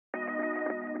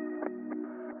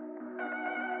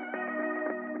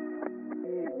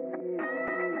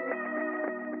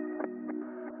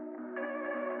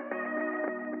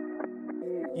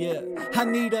Yeah, I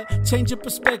need a change of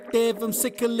perspective. I'm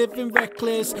sick of living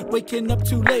reckless, waking up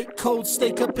too late, cold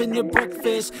steak up in the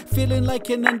breakfast, feeling like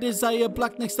an undesired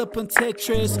block next up on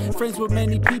Tetris. Friends with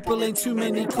many people, ain't too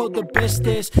many called the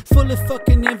bestest. Full of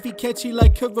fucking envy, catchy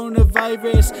like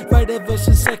coronavirus. Right ever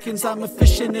since seconds, I'm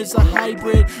efficient as a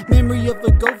hybrid. Memory of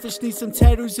a goldfish, need some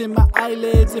tattoos in my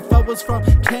eyelids. If I was from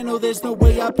Kano, there's no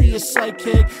way I'd be a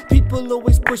psychic. People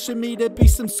always pushing me to be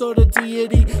some sort of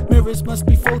deity. Mirrors must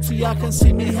be faulty, I can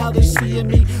see me how they seeing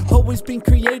me. Always been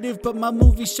creative, but my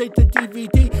movie's straight to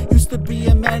DVD. Used to be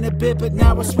a man a bit, but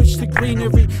now I switched to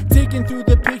greenery. Digging through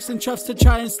the peaks and troughs to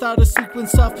try and start a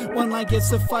sequence off. One line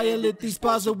gets a fire lit, these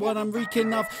bars are what I'm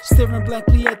reeking off. Staring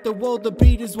blankly at the wall, the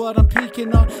beat is what I'm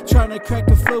peeking on. Trying to crack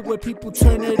a flow where people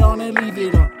turn it on and leave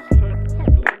it on.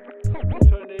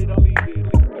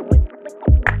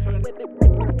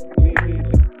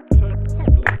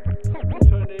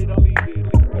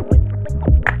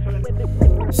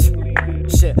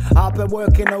 I've been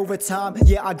working overtime,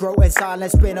 yeah I grow in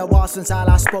silence. Been a while since I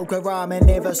last spoke a rhyme and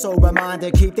never sober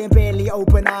minded. Keep them barely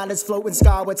open eyelids, floating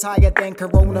skyward higher than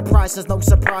corona prices. No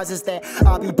surprises that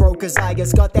I'll be broke as I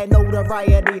just got that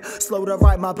notoriety. Slow to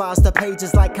write my bars to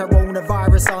pages like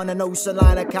coronavirus on an ocean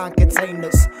liner, can't contain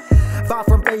this. Far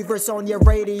from favorites on your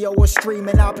radio or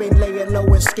streaming. I've been laying low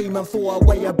and scheming for a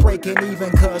way of breaking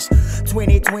even. Cause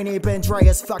 2020 been dry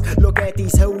as fuck. Look at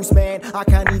these hoes, man, I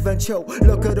can't even choke.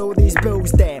 Look at all these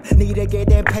bills, damn. Need to get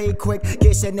them paid quick,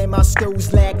 guessing that my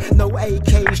skills lack. No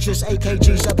AKs, just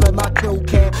AKGs up in my kill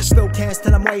can. Spill cans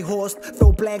till I'm way horsed,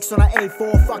 fill blanks on an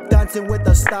A4. Fuck dancing with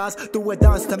the stars, do a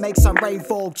dance to make some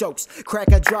rainfall jokes.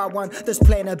 Crack a dry one, this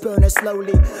planet burning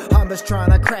slowly. I'm just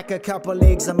trying to crack a couple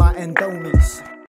eggs of my endomies.